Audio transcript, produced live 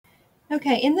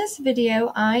Okay, in this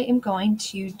video, I am going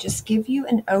to just give you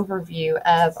an overview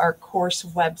of our course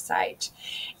website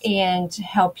and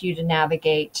help you to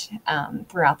navigate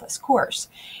throughout this course.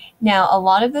 Now, a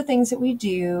lot of the things that we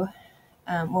do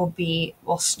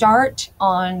will start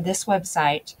on this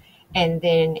website, and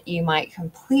then you might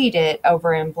complete it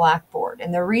over in Blackboard.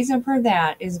 And the reason for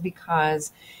that is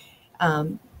because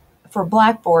um, for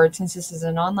Blackboard, since this is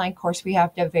an online course, we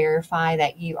have to verify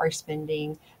that you are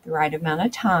spending the right amount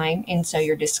of time. And so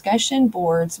your discussion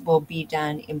boards will be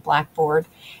done in Blackboard,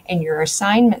 and your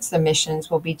assignment submissions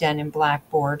will be done in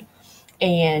Blackboard.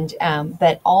 And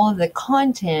but all of the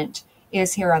content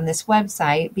is here on this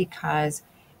website because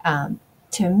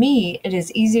to me, it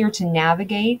is easier to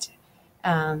navigate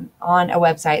on a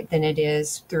website than it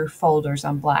is through folders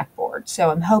on Blackboard. So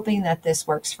I'm hoping that this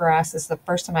works for us. This is the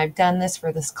first time I've done this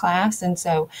for this class, and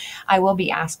so I will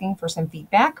be asking for some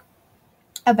feedback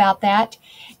about that.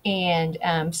 And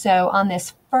so on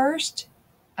this first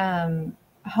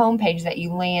homepage that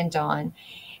you land on,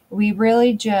 I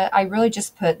really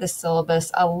just put the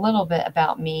syllabus, a little bit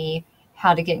about me,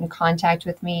 how to get in contact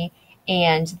with me,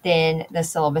 and then the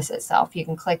syllabus itself. You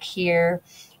can click here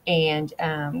and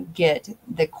get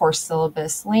the course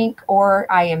syllabus link,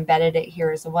 or I embedded it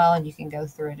here as well, and you can go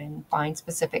through it and find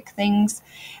specific things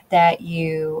that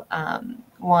you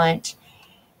want.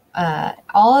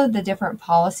 All of the different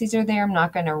policies are there. I'm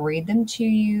not going to read them to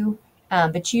you,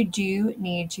 but you do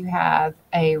need to have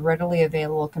a readily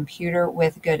available computer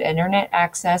with good internet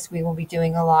access. We will be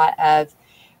doing a lot of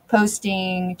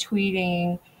posting,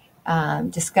 tweeting,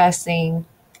 discussing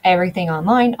everything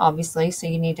online, obviously, so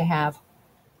you need to have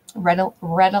ready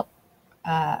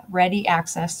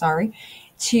access,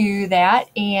 to that.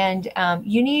 And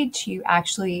you need to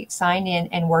actually sign in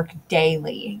and work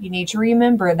daily. You need to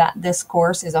remember that this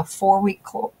course is a 4-week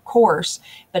course,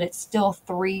 but it's still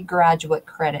 3 graduate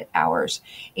credit hours.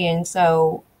 And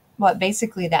so what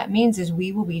basically that means is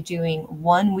we will be doing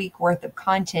 1 week worth of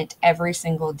content every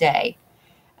single day,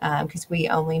 because we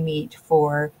only meet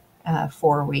for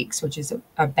 4 weeks, which is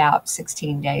about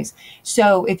 16 days.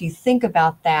 So if you think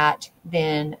about that,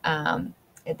 then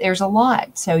there's a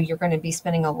lot. So you're going to be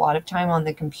spending a lot of time on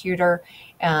the computer.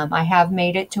 I have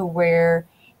made it to where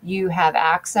you have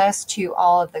access to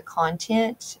all of the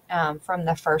content from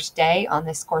the first day on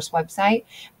this course website,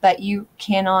 but you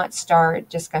cannot start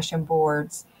discussion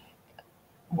boards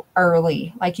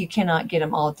early. Like, you cannot get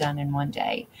them all done in one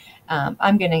day.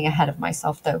 I'm getting ahead of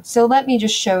myself though. So let me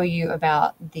just show you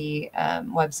about the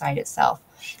website itself.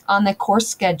 On the course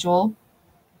schedule,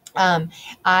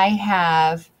 I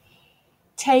have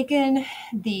taken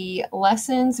the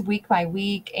lessons week by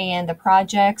week and the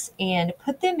projects and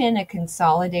put them in a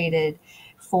consolidated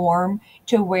form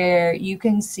to where you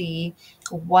can see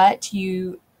what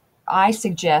I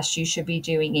suggest you should be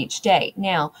doing each day.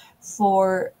 Now,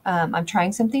 I'm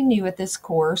trying something new with this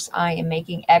course. I am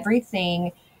making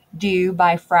everything due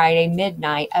by Friday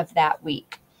midnight of that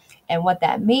week. And what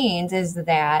that means is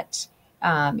that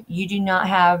you do not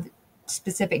have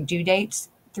specific due dates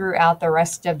throughout the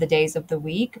rest of the days of the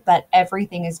week, but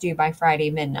everything is due by Friday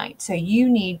midnight. So you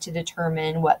need to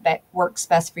determine what works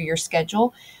best for your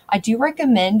schedule. I do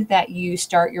recommend that you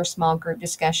start your small group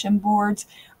discussion boards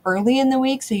early in the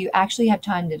week so you actually have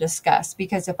time to discuss,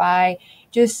 because if I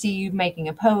just see you making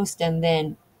a post and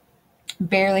then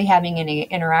barely having any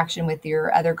interaction with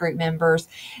your other group members,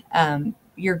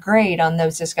 your grade on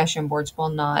those discussion boards will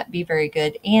not be very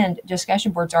good. And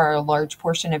discussion boards are a large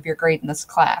portion of your grade in this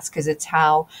class, because it's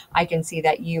how I can see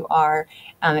that you are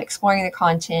exploring the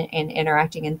content and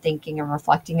interacting and thinking and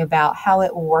reflecting about how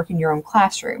it will work in your own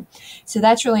classroom. So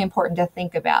that's really important to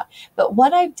think about. But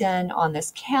what I've done on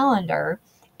this calendar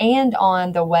and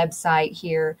on the website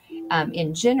here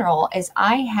in general is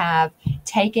I have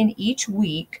taken each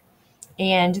week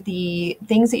and the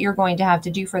things that you're going to have to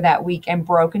do for that week and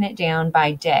broken it down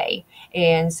by day.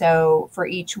 And so for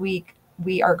each week,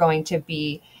 we are going to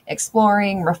be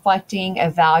exploring, reflecting,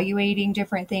 evaluating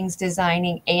different things,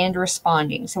 designing, and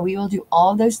responding. So we will do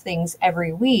all those things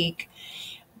every week.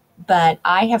 But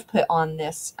I have put on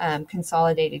this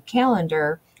consolidated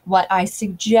calendar what I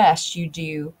suggest you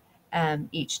do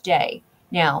each day.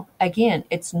 Now, again,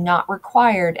 it's not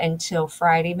required until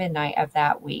Friday midnight of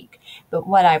that week. But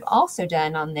what I've also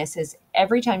done on this is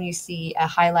every time you see a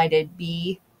highlighted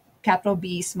B, capital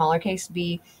B, smaller case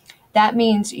b, that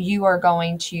means you are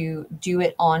going to do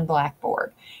it on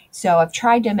Blackboard. So I've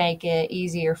tried to make it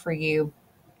easier for you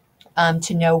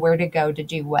to know where to go to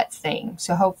do what thing.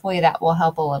 So hopefully that will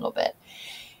help a little bit.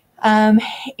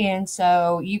 And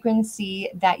so you can see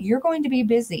that you're going to be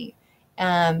busy.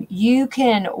 You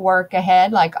can work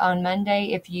ahead, like on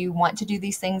Monday, if you want to do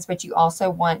these things, but you also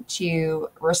want to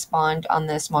respond on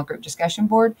the small group discussion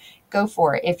board, go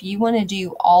for it. If you want to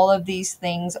do all of these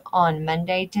things on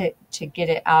Monday to get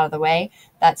it out of the way,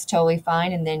 that's totally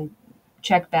fine. And then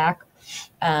check back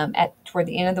at toward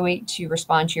the end of the week to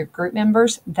respond to your group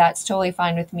members. That's totally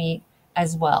fine with me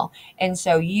as well. And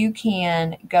so you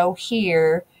can go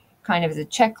here kind of as a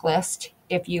checklist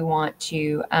if you want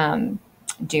to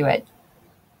do it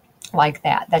like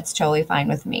that. That's totally fine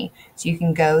with me. So you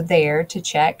can go there to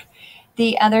check.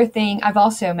 The other thing, I've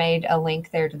also made a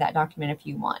link there to that document if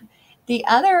you want. The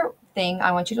other thing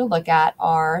I want you to look at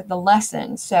are the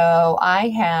lessons. So I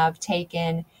have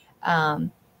taken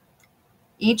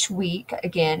each week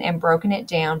again and broken it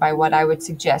down by what I would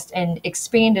suggest and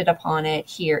expanded upon it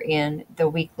here in the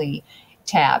weekly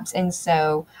tabs. And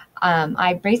so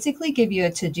I basically give you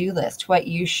a to-do list, what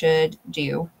you should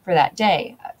do for that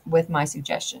day with my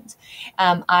suggestions.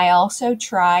 I also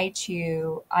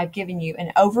I've given you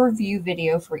an overview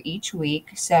video for each week.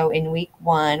 So in week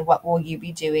 1, what will you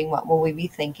be doing? What will we be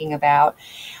thinking about?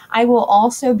 I will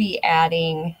also be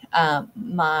adding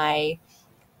my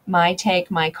take,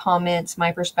 my comments,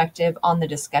 my perspective on the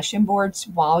discussion boards.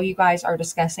 While you guys are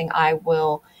discussing, I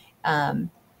will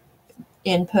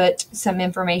input some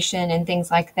information and things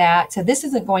like that. So this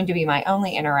isn't going to be my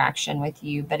only interaction with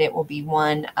you, but it will be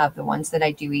one of the ones that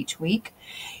I do each week.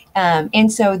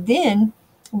 And so then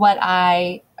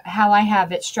how I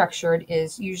have it structured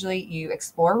is usually you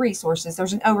explore resources.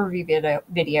 There's an overview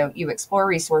video, you explore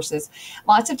resources.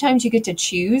 Lots of times you get to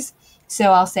choose.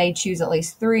 So I'll say choose at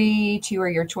least 3, 2 are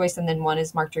your choice, and then 1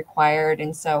 is marked required.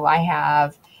 And so I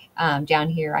have down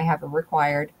here, I have a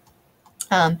required.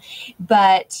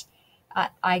 But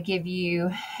I give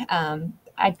you,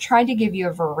 I tried to give you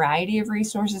a variety of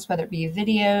resources, whether it be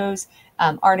videos,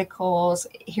 articles.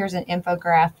 Here's an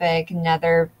infographic,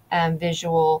 another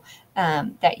visual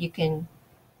that you can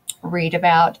read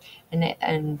about,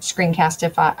 and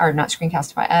screencastify, or not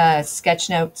screencastify,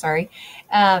 sketchnote, sorry.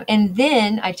 And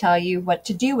then I tell you what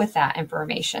to do with that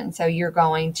information. So you're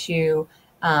going to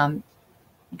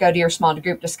go to your small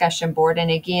group discussion board. And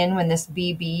again, when this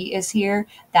BB is here,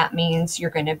 that means you're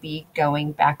going to be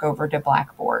going back over to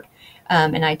Blackboard.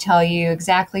 And I tell you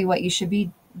exactly what you should be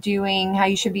doing, how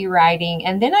you should be writing.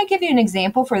 And then I give you an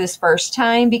example for this first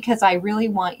time, because I really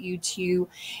want you to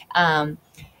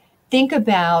think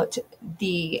about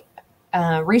the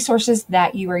resources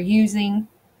that you are using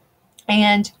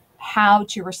and how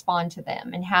to respond to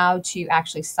them and how to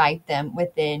actually cite them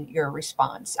within your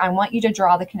response. I want you to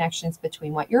draw the connections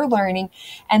between what you're learning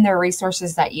and the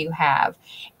resources that you have.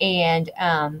 And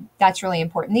that's really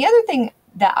important. The other thing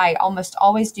that I almost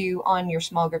always do on your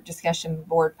small group discussion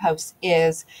board posts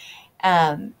is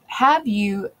have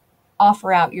you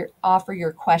offer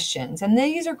your questions. And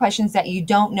these are questions that you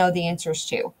don't know the answers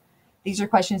to. These are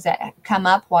questions that come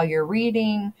up while you're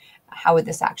reading. How would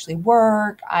this actually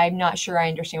work? I'm not sure I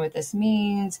understand what this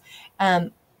means. I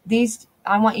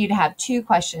want you to have 2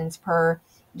 questions per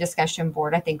discussion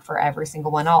board, I think, for every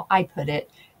single one. I put it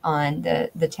on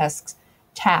the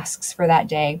tasks for that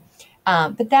day.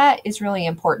 But that is really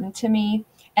important to me.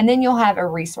 And then you'll have a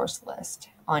resource list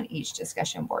on each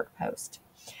discussion board post.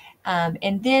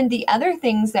 And then the other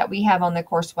things that we have on the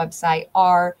course website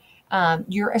are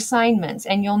your assignments.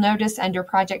 And you'll notice under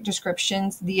project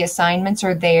descriptions, the assignments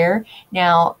are there.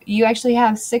 Now, you actually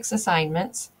have 6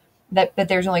 assignments, but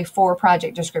there's only 4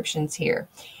 project descriptions here.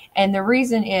 And the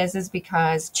reason is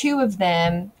because 2 of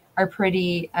them are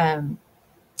pretty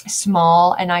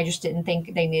small, and I just didn't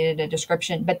think they needed a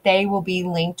description, but they will be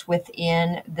linked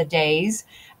within the days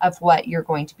of what you're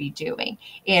going to be doing.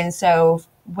 And so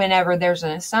whenever there's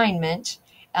an assignment,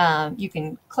 you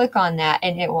can click on that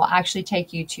and it will actually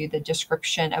take you to the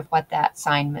description of what that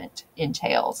assignment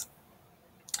entails.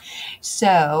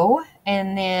 So,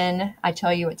 and then I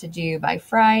tell you what to do by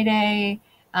Friday,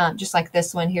 just like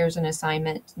this one. Here's an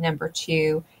assignment number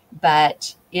 2,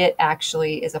 but it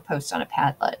actually is a post on a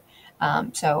Padlet.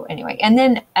 So anyway, and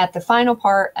then at the final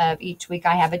part of each week,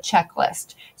 I have a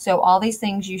checklist. So all these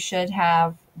things you should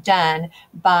have done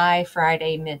by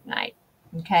Friday midnight.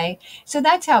 Okay, so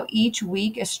that's how each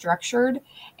week is structured.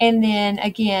 And then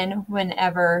again,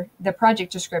 whenever the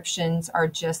project descriptions are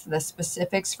just the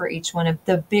specifics for each one of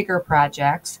the bigger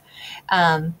projects.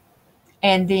 And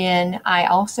then I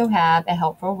also have a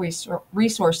helpful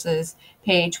resources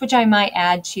page, which I might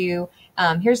add to.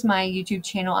 Here's my YouTube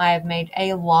channel. I have made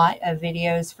a lot of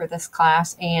videos for this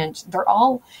class, and they're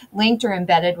all linked or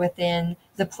embedded within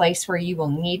the place where you will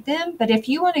need them. But if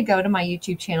you want to go to my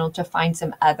YouTube channel to find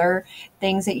some other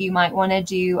things that you might want to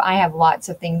do, I have lots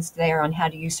of things there on how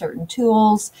to use certain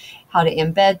tools, how to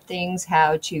embed things,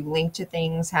 how to link to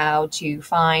things, how to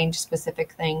find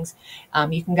specific things.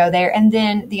 You can go there. And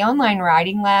then the online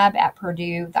writing lab at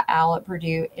Purdue, the OWL at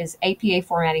Purdue, is APA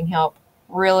formatting help.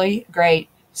 Really great,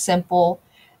 simple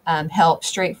help,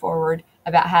 straightforward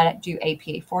about how to do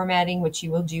APA formatting, which you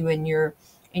will do in your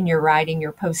writing,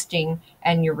 your posting,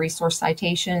 and your resource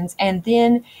citations. And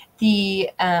then the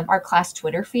our class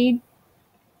Twitter feed.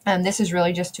 This is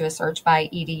really just to a search by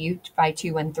EDU by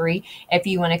 213. If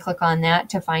you want to click on that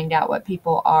to find out what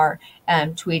people are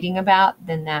tweeting about,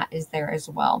 then that is there as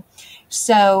well.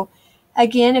 So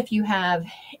again, if you have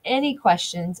any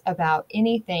questions about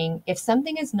anything, if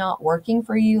something is not working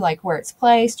for you, like where it's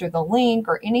placed or the link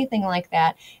or anything like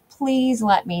that, please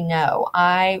let me know.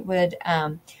 I would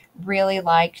really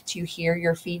like to hear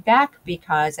your feedback,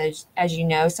 because as you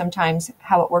know, sometimes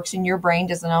how it works in your brain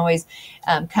doesn't always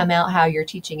come out how you're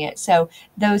teaching it. So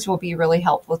those will be really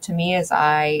helpful to me as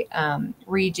I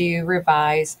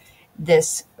revise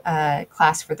this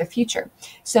class for the future.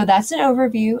 So that's an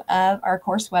overview of our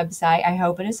course website. I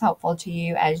hope it is helpful to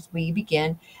you as we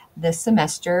begin this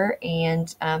semester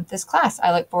and this class.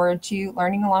 I look forward to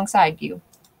learning alongside you.